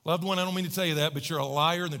 Loved one, I don't mean to tell you that, but you're a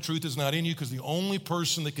liar and the truth is not in you, because the only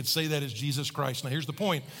person that could say that is Jesus Christ. Now, here's the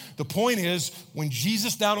point. The point is, when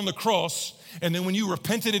Jesus died on the cross, and then when you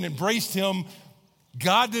repented and embraced him,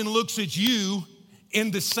 God then looks at you in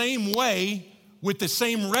the same way, with the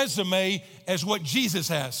same resume as what Jesus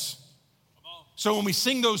has. So when we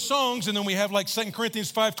sing those songs and then we have like 2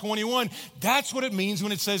 Corinthians 5:21, that's what it means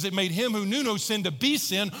when it says it made him who knew no sin to be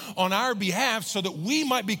sin on our behalf so that we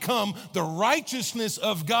might become the righteousness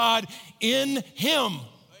of God in him.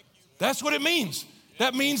 That's what it means.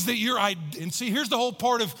 That means that and see, here's the whole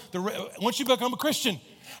part of once you become a Christian,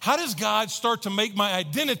 how does God start to make my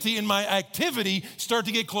identity and my activity start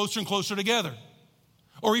to get closer and closer together?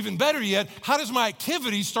 Or even better yet, how does my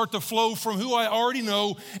activity start to flow from who I already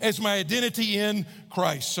know as my identity in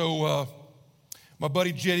Christ? So my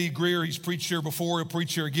buddy Jetty Greer, he's preached here before, he'll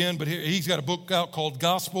preach here again, but he's got a book out called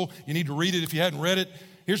Gospel. You need to read it if you hadn't read it.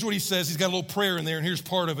 Here's what he says. He's got a little prayer in there, and here's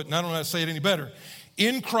part of it, and I don't know how to say it any better.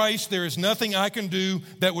 In Christ, there is nothing I can do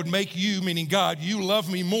that would make you, meaning God, you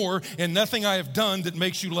love me more, and nothing I have done that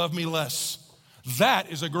makes you love me less.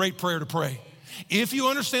 That is a great prayer to pray. If you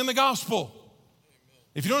understand the gospel,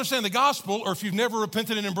 if you don't understand the gospel, or if you've never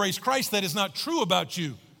repented and embraced Christ, that is not true about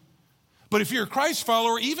you. But if you're a Christ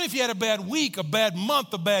follower, even if you had a bad week, a bad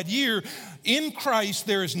month, a bad year, in Christ,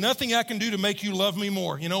 there is nothing I can do to make you love me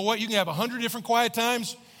more. You know what? You can have 100 different quiet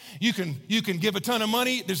times. You can give a ton of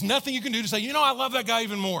money. There's nothing you can do to say, you know, I love that guy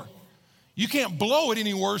even more. You can't blow it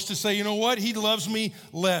any worse to say, you know what? He loves me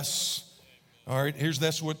less. All right,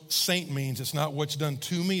 that's what saint means. It's not what's done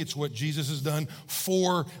to me, it's what Jesus has done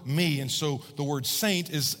for me. And so the word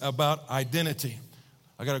saint is about identity.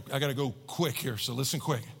 I gotta go quick here, so listen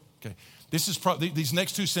quick. Okay, this is these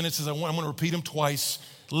next two sentences, I'm going to repeat them twice.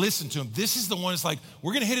 Listen to them. This is the one, it's like,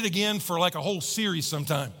 we're going to hit it again for like a whole series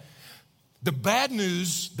sometime. The bad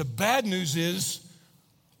news is,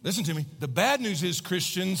 listen to me, the bad news is,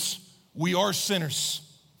 Christians, we are sinners.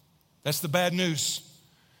 That's the bad news.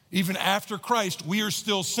 Even after Christ, we are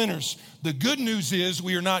still sinners. The good news is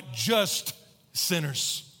we are not just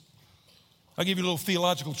sinners. I'll give you a little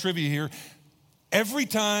theological trivia here. Every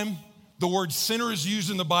time the word sinner is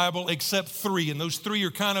used in the Bible, except 3, and those 3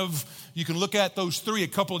 are kind of, you can look at those 3 a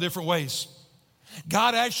couple of different ways.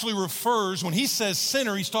 God actually refers, when he says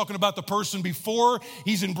sinner, he's talking about the person before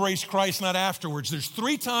he's embraced Christ, not afterwards. There's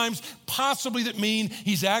 3 times possibly that mean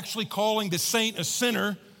he's actually calling the saint a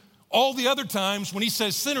sinner. All the other times when he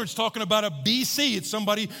says sinner, it's talking about a BC. It's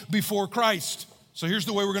somebody before Christ. So here's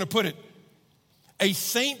the way we're going to put it. A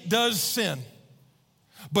saint does sin,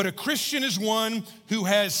 but a Christian is one who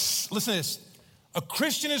has, listen to this, a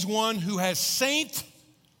Christian is one who has saint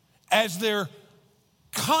as their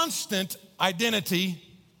constant identity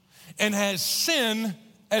and has sin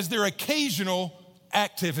as their occasional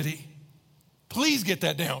activity. Please get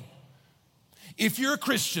that down. If you're a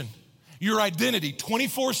Christian, your identity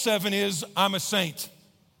 24/7 is, I'm a saint.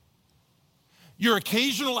 Your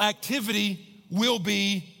occasional activity will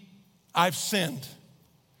be, I've sinned.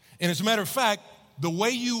 And as a matter of fact, the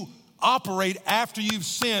way you operate after you've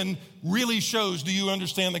sinned really shows, do you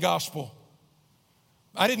understand the gospel?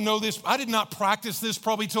 I didn't know this. I did not practice this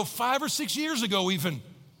probably till 5 or 6 years ago even.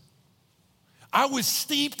 I was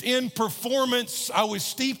steeped in performance. I was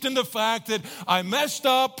steeped in the fact that I messed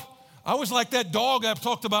up. I was like that dog I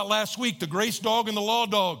talked about last week, the grace dog and the law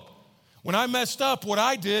dog. When I messed up, what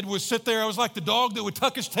I did was sit there. I was like the dog that would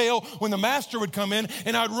tuck his tail when the master would come in,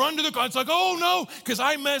 and I'd run to the car. It's like, oh no, because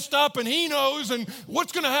I messed up and he knows, and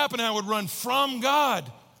what's going to happen? I would run from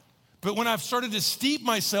God. But when I've started to steep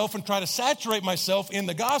myself and try to saturate myself in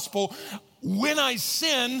the gospel, when I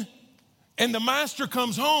sin and the master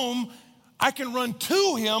comes home, I can run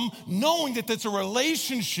to him knowing that that's a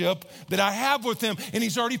relationship that I have with him, and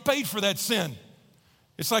he's already paid for that sin.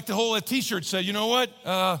 It's like the whole t-shirt said, you know what?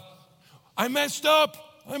 I messed up.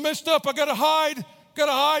 I got to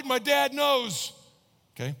hide. My dad knows.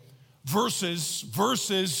 Okay?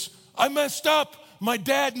 Versus, I messed up. My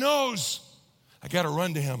dad knows. I got to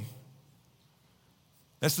run to him.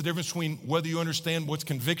 That's the difference between whether you understand what's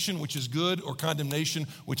conviction, which is good, or condemnation,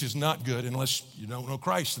 which is not good, unless you don't know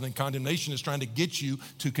Christ. And then condemnation is trying to get you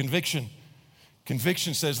to conviction.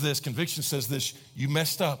 Conviction says this, you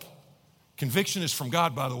messed up. Conviction is from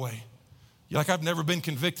God, by the way. You're like, I've never been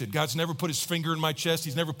convicted. God's never put his finger in my chest.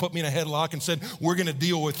 He's never put me in a headlock and said, we're going to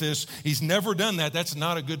deal with this. He's never done that. That's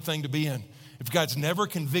not a good thing to be in. If God's never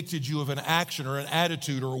convicted you of an action or an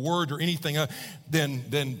attitude or a word or anything,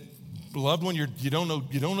 then beloved one, you don't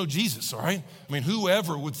know Jesus, all right? I mean,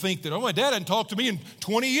 whoever would think that, oh, my dad hadn't talked to me in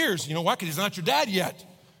 20 years. You know why? Because he's not your dad yet.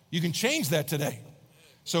 You can change that today.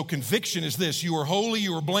 So conviction is this: you are holy,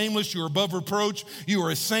 you are blameless, you are above reproach, you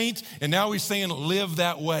are a saint, and now he's saying live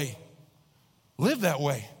that way. Live that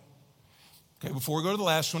way. Okay, before we go to the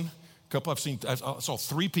last one, I saw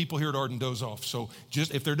 3 people here at Arden doze off. So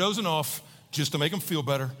just if they're dozing off, just to make them feel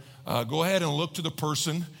better, go ahead and look to the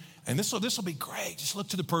person. And this will be great. Just look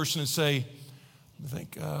to the person and say,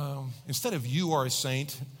 instead of you are a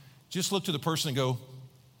saint, just look to the person and go,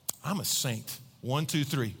 I'm a saint. 1, 2,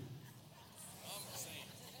 3.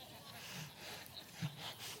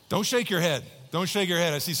 Don't shake your head. Don't shake your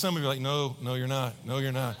head. I see some of you like, no, you're not. No,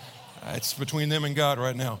 you're not. It's between them and God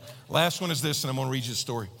right now. Last one is this, and I'm going to read you a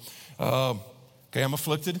story. Okay, I'm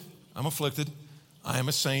afflicted. I am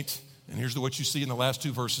a saint. And here's what you see in the last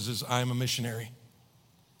 2 verses is I am a missionary.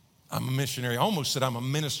 I'm a missionary. I almost said I'm a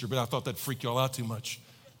minister, but I thought that'd freak y'all out too much.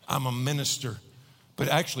 I'm a minister. But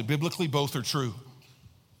actually, biblically, both are true.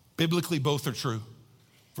 Biblically, both are true.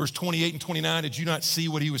 Verse 28 and 29, did you not see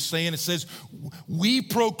what he was saying? It says, we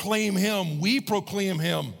proclaim him. We proclaim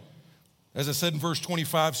him. As I said in verse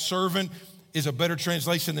 25, servant is a better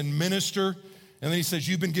translation than minister. And then he says,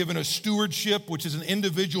 you've been given a stewardship, which is an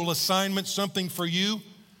individual assignment, something for you.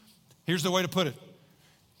 Here's the way to put it.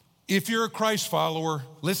 If you're a Christ follower,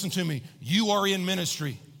 listen to me, you are in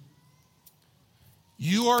ministry.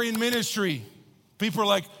 You are in ministry. People are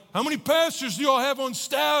like, how many pastors do y'all have on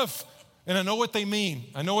staff? And I know what they mean.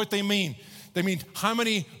 They mean, how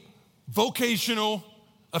many vocational,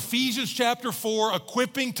 Ephesians chapter 4,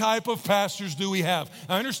 equipping type of pastors do we have?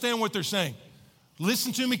 I understand what they're saying.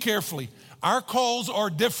 Listen to me carefully. Our calls are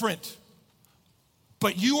different.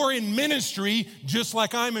 But you are in ministry just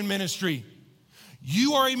like I'm in ministry.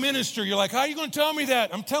 You are a minister. You're like, how are you going to tell me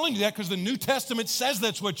that? I'm telling you that because the New Testament says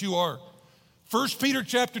that's what you are. 1 Peter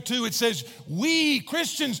chapter 2, it says, we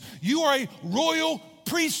Christians, you are a royal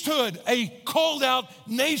priesthood, a called out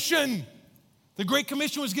nation. The Great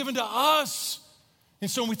Commission was given to us. And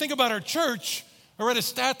so when we think about our church, I read a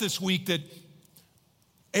stat this week that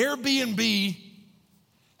Airbnb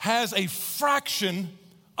has a fraction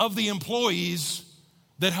of the employees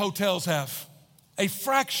that hotels have. A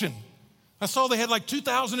fraction. I saw they had like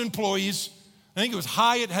 2,000 employees. I think it was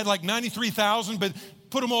Hyatt had like 93,000, but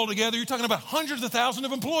put them all together, you're talking about hundreds of thousands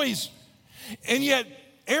of employees. And yet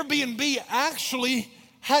Airbnb actually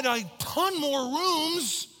had a ton more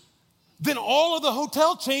rooms than all of the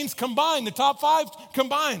hotel chains combined, the top 5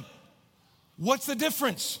 combined. What's the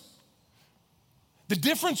difference? The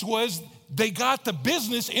difference was they got the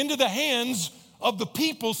business into the hands of the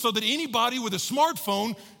people so that anybody with a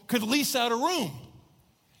smartphone could lease out a room.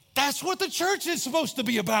 That's what the church is supposed to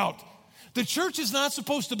be about. The church is not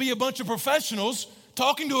supposed to be a bunch of professionals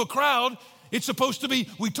talking to a crowd. It's supposed to be,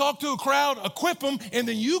 we talk to a crowd, equip them, and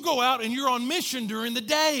then you go out and you're on mission during the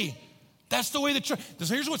day. That's the way the church,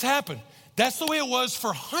 here's what's happened. That's the way it was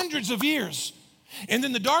for hundreds of years. And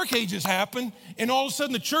then the Dark Ages happened, and all of a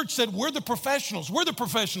sudden the church said, we're the professionals. We're the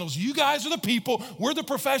professionals. You guys are the people. We're the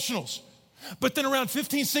professionals. But then around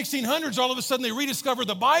 1600s, all of a sudden they rediscovered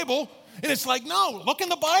the Bible, and it's like, no, look in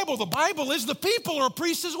the Bible. The Bible is the people are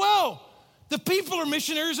priests as well. The people are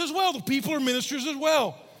missionaries as well. The people are ministers as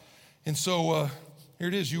well. And so here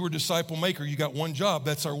it is. You were a disciple maker. You got one job.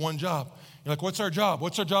 That's our one job. You're like, what's our job?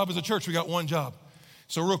 What's our job as a church? We got one job.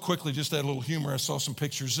 So real quickly, just that little humor. I saw some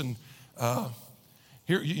pictures, and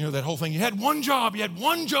Here, you know that whole thing. You had one job. You had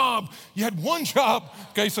one job. You had one job.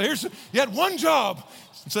 Okay, so you had one job.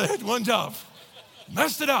 So you had one job.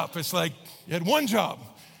 Messed it up. It's like you had one job.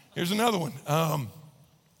 Here's another one.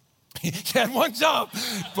 You had one job.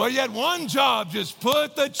 But you had one job. Just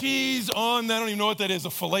put the cheese on. I don't even know what that is.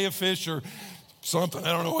 A fillet of fish or something.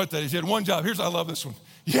 I don't know what that is. You had one job. I love this one.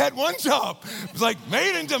 You had one job. It was like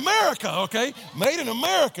made in America, okay? Made in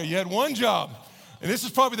America. You had one job. And this is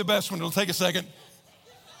probably the best one. It'll take a second.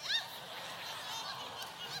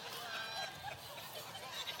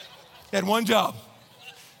 You had one job.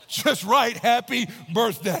 Just right. Happy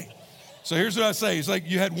birthday. So here's what I say. It's like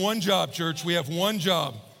you had one job, church. We have one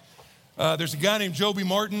job. There's a guy named Joby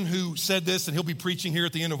Martin who said this, and he'll be preaching here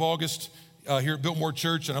at the end of August here at Biltmore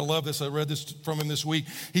Church, and I love this. I read this from him this week.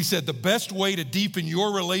 He said, the best way to deepen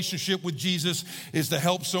your relationship with Jesus is to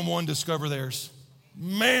help someone discover theirs.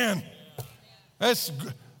 Man, that's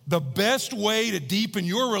the best way to deepen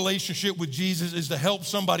your relationship with Jesus is to help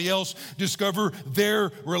somebody else discover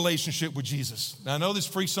their relationship with Jesus. Now, I know this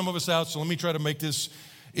freaks some of us out, so let me try to make this,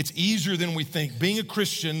 it's easier than we think. Being a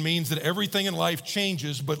Christian means that everything in life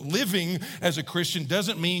changes, but living as a Christian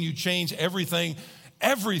doesn't mean you change everything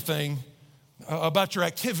about your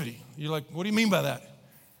activity. You're like, what do you mean by that?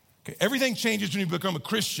 Okay, everything changes when you become a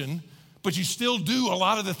Christian, but you still do a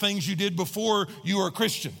lot of the things you did before you were a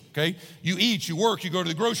Christian, okay? You eat, you work, you go to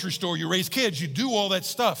the grocery store, you raise kids, you do all that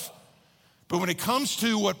stuff. But when it comes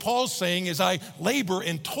to what Paul's saying is I labor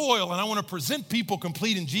and toil and I want to present people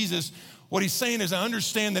complete in Jesus, what he's saying is I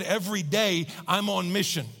understand that every day I'm on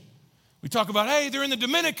mission. We talk about, hey, they're in the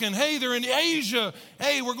Dominican, hey, they're in Asia,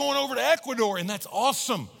 hey, we're going over to Ecuador, and that's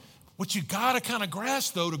awesome. What you got to kind of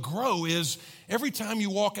grasp, though, to grow is every time you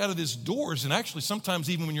walk out of these doors, and actually sometimes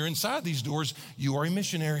even when you're inside these doors, you are a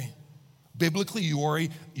missionary. Biblically, you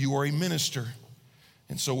are a minister.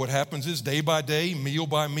 And so what happens is day by day, meal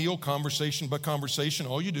by meal, conversation by conversation,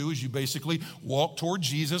 all you do is you basically walk toward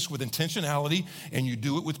Jesus with intentionality, and you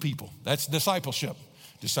do it with people. That's discipleship.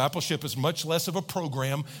 Discipleship is much less of a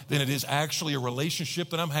program than it is actually a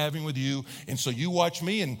relationship that I'm having with you. And so you watch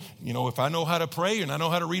me, and you know, if I know how to pray and I know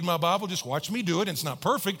how to read my Bible, just watch me do it. And it's not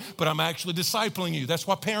perfect, but I'm actually discipling you. That's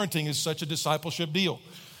why parenting is such a discipleship deal.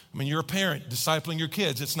 I mean, you're a parent discipling your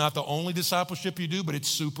kids. It's not the only discipleship you do, but it's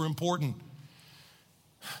super important.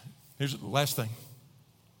 Here's the last thing.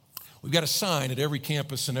 We've got a sign at every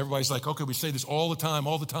campus, and everybody's like, okay, we say this all the time.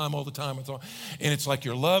 And it's like,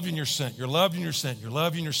 you're loved and you're sent. You're loved and you're sent. You're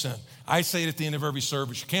loved and you're sent. I say it at the end of every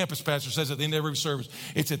service. Your campus pastor says it at the end of every service.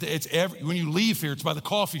 When you leave here, it's by the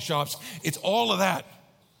coffee shops. It's all of that.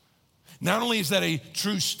 Not only is that a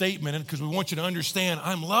true statement, because we want you to understand,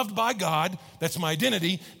 I'm loved by God. That's my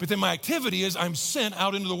identity. But then my activity is I'm sent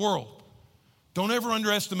out into the world. Don't ever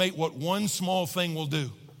underestimate what one small thing will do.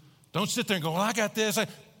 Don't sit there and go, well, I got this.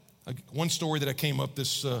 One story that I came up,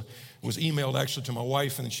 this was emailed actually to my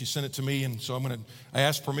wife, and then she sent it to me, and so I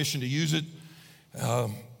asked permission to use it,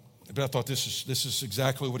 but I thought this is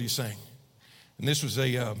exactly what he's saying. And this was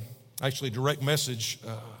actually a direct message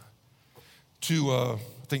to, I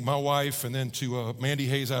think, my wife, and then to Mandy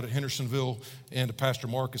Hayes out at Hendersonville, and to Pastor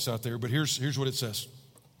Marcus out there, but here's what it says.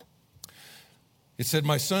 It said,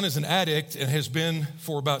 my son is an addict and has been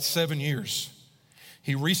for about 7 years.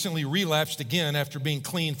 He recently relapsed again after being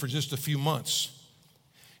clean for just a few months.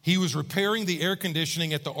 He was repairing the air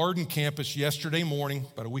conditioning at the Arden campus yesterday morning,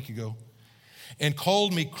 about a week ago, and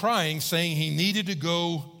called me crying, saying he needed to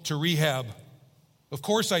go to rehab. Of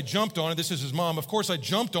course, I jumped on it. This is his mom. Of course, I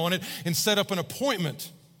jumped on it and set up an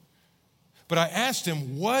appointment. But I asked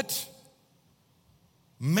him what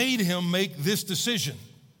made him make this decision.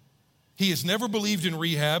 He has never believed in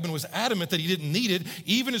rehab and was adamant that he didn't need it,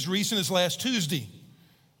 even as recent as last Tuesday.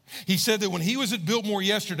 He said that when he was at Biltmore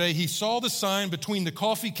yesterday, he saw the sign between the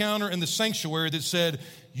coffee counter and the sanctuary that said,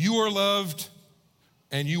 you are loved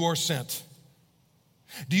and you are sent.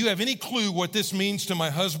 Do you have any clue what this means to my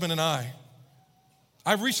husband and I?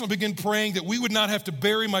 I've recently begun praying that we would not have to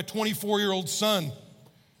bury my 24-year-old son.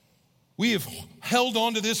 We have held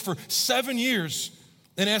on to this for 7 years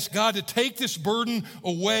and asked God to take this burden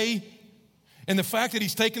away. And the fact that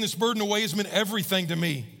he's taken this burden away has meant everything to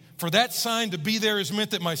me. For that sign to be there has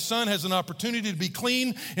meant that my son has an opportunity to be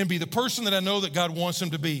clean and be the person that I know that God wants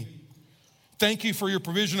him to be. Thank you for your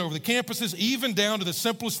provision over the campuses, even down to the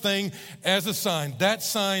simplest thing as a sign. That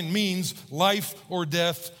sign means life or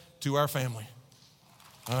death to our family.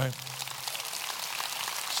 All right.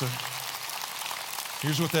 So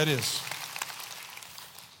here's what that is.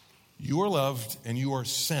 You are loved and you are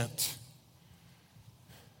sent.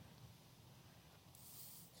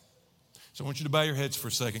 So I want you to bow your heads for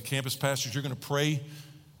a second. Campus pastors, you're going to pray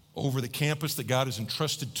over the campus that God has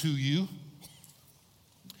entrusted to you.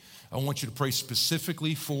 I want you to pray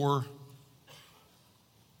specifically for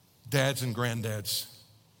dads and granddads.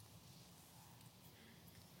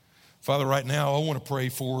 Father, right now, I want to pray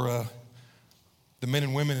for the men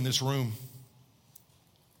and women in this room.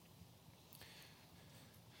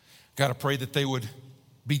 God, I pray that they would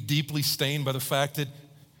be deeply stained by the fact that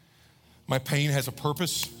my pain has a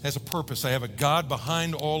purpose, I have a God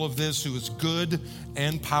behind all of this who is good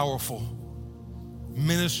and powerful.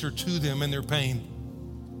 Minister to them in their pain.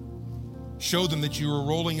 Show them that you are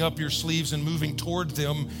rolling up your sleeves and moving toward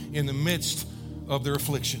them in the midst of their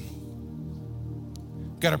affliction.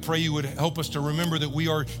 God, I pray you would help us to remember that we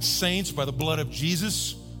are saints by the blood of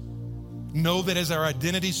Jesus. Know that as our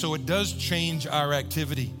identity, so it does change our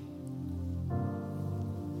activity.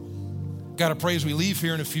 God, I pray as we leave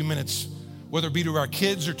here in a few minutes, whether it be to our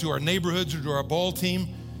kids or to our neighborhoods or to our ball team,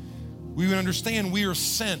 we would understand we are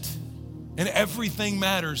sent and everything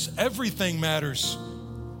matters. Everything matters.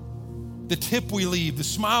 The tip we leave, the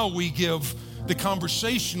smile we give, the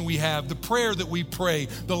conversation we have, the prayer that we pray,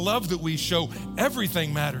 the love that we show,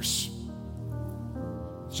 everything matters.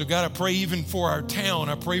 So God, I pray even for our town.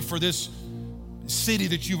 I pray for this city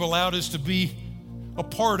that you've allowed us to be a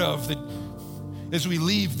part of, that as we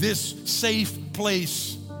leave this safe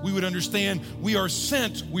place, we would understand we are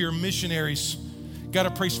sent, we are missionaries. God, I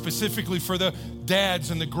pray specifically for the dads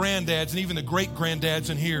and the granddads and even the great-granddads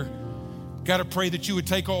in here. God, I pray that you would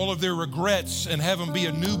take all of their regrets and have them be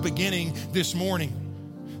a new beginning this morning.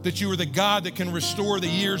 That you are the God that can restore the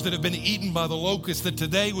years that have been eaten by the locusts, that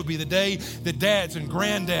today would be the day that dads and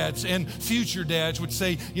granddads and future dads would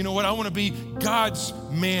say, you know what, I want to be God's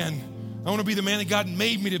man. I want to be the man that God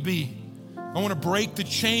made me to be. I want to break the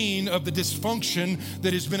chain of the dysfunction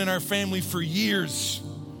that has been in our family for years.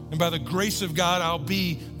 And by the grace of God, I'll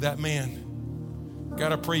be that man.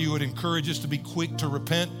 God, I pray you would encourage us to be quick to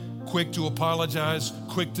repent, quick to apologize,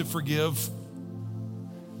 quick to forgive.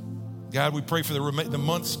 God, we pray for the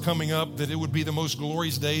months coming up that it would be the most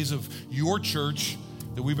glorious days of your church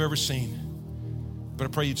that we've ever seen. But I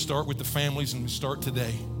pray you'd start with the families and start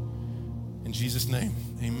today. In Jesus' name,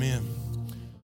 amen.